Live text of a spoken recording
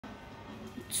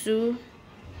2,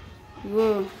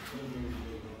 go.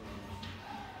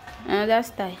 Another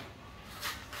style.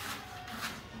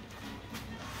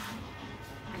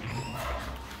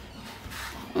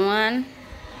 1,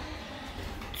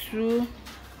 2,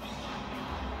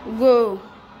 go.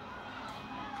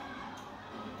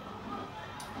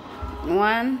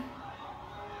 1,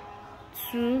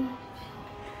 2,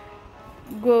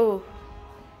 go.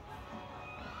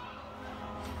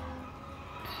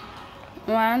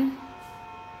 1,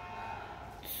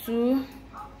 2,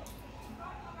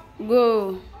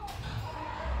 go.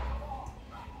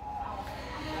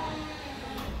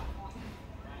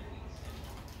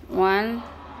 1,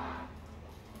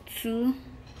 2,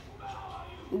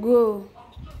 go.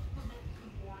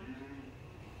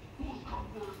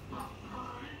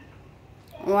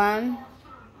 1,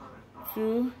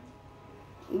 2,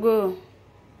 go.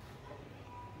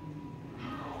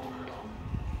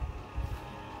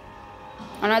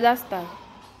 Another style.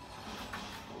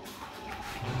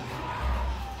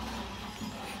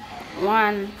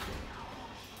 1,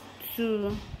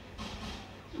 2,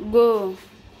 go.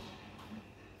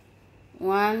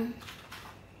 1,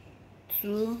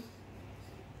 2,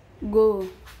 go.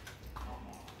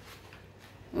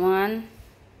 1,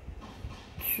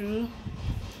 2,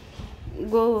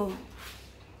 go.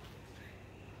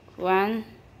 1,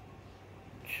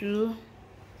 2,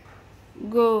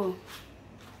 go.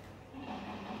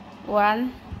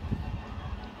 1,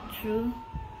 2,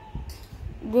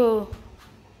 go.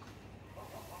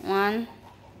 1,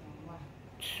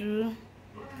 2,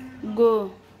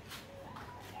 go.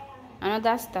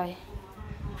 Another style.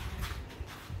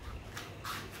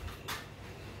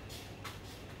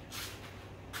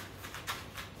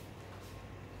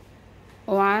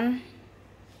 1,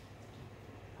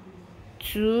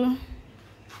 2,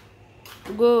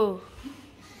 go.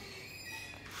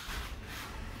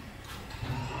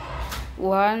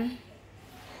 1,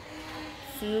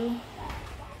 2,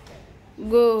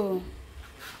 go.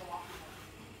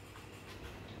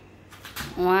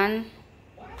 1,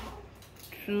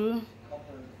 2,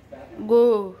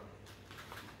 go.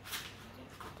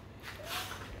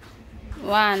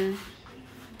 1,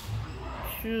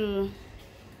 2,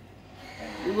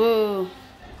 go.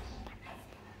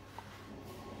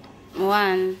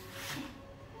 1.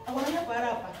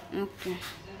 Okay.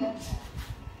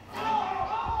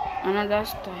 Another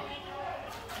style.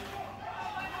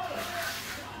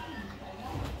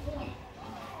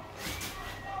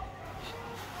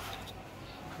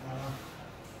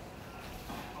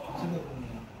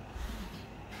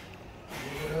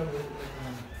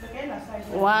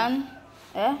 1,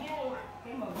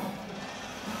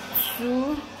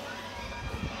 2,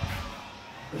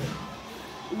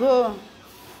 go.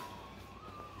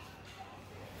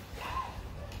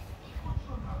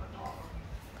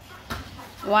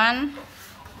 1,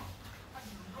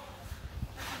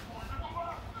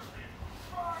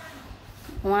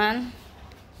 1,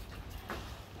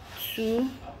 2,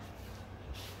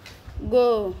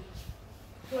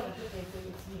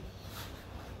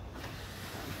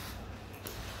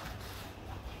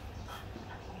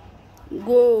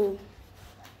 go.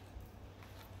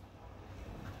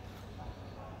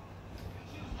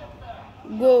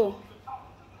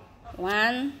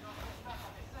 1.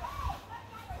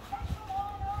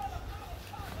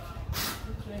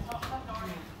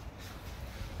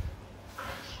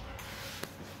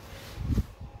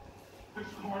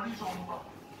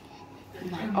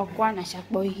 Okwa na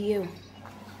shakbo hiyo.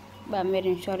 Ba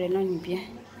mere nshore no nibia.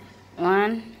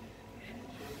 1,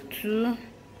 2,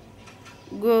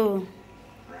 go.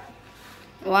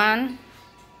 1,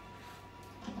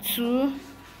 2,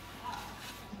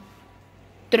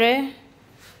 3,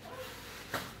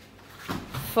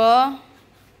 4,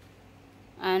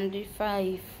 and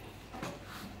 5.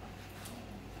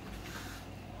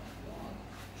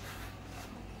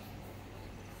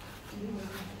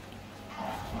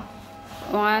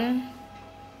 1,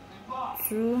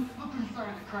 2,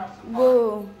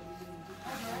 go.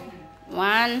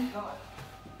 1,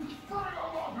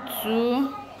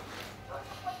 2,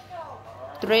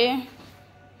 3,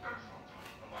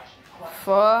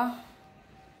 4,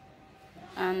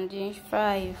 and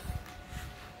 5.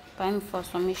 Time for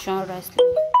submission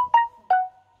wrestling.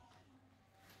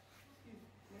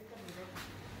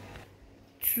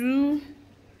 2,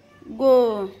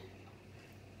 go. 1,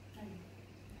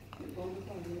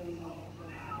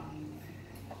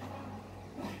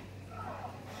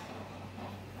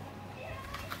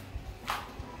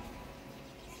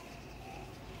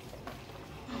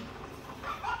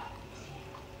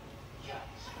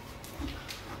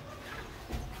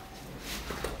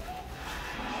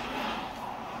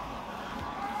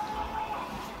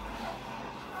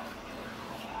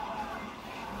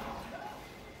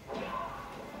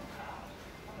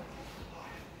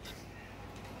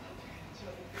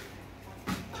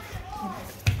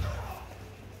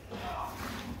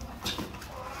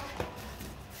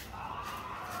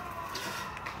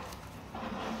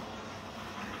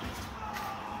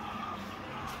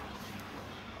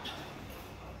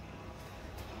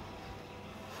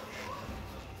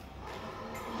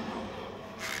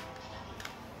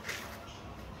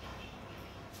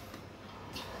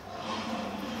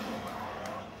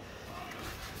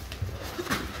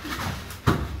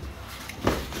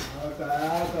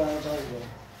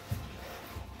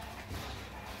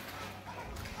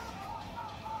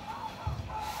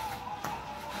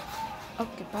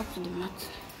 Okay, back to the mat.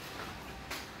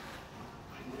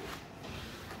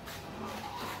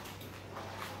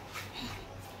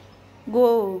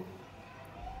 Go.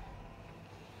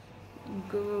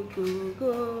 Go, go,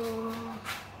 go.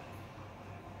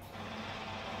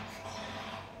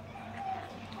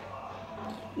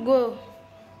 Go.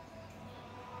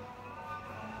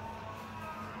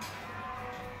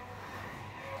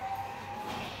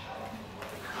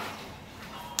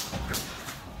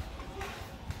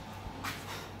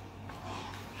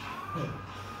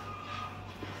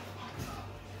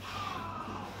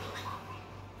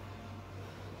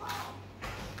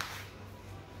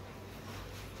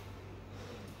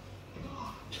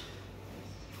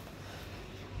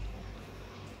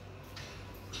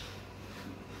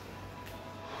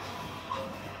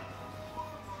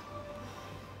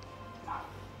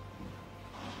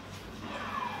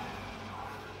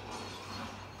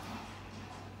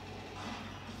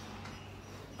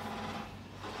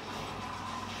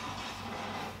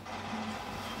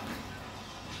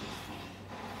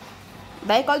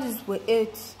 But I call this way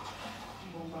 8.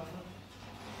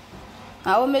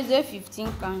 I almost say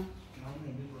 15 count.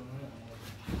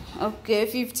 Okay,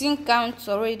 15 counts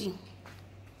already.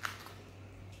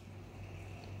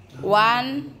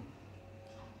 1.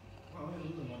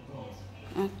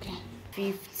 Okay,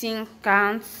 15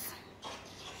 counts.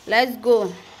 Let's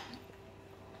go.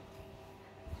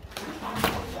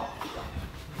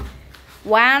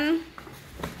 1,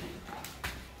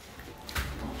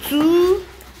 2,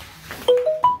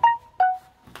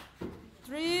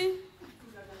 3,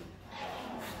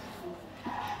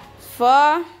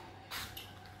 4.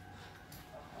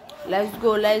 Let's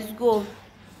go, let's go.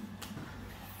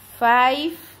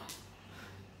 5,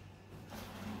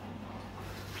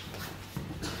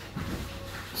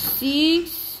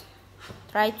 6.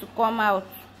 Try to come out.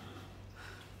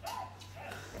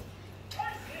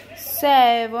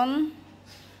 7,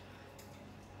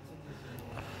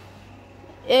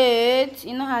 8.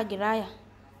 You know how Giraya.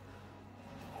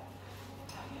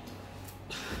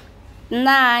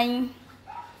 9,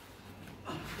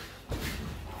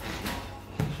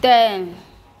 10,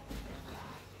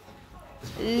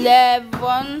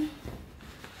 11,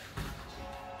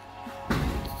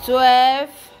 12,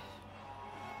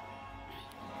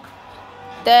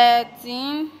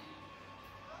 13,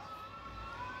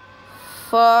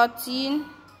 14,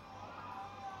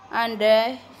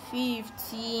 and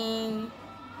 15.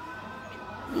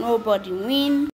 Nobody win.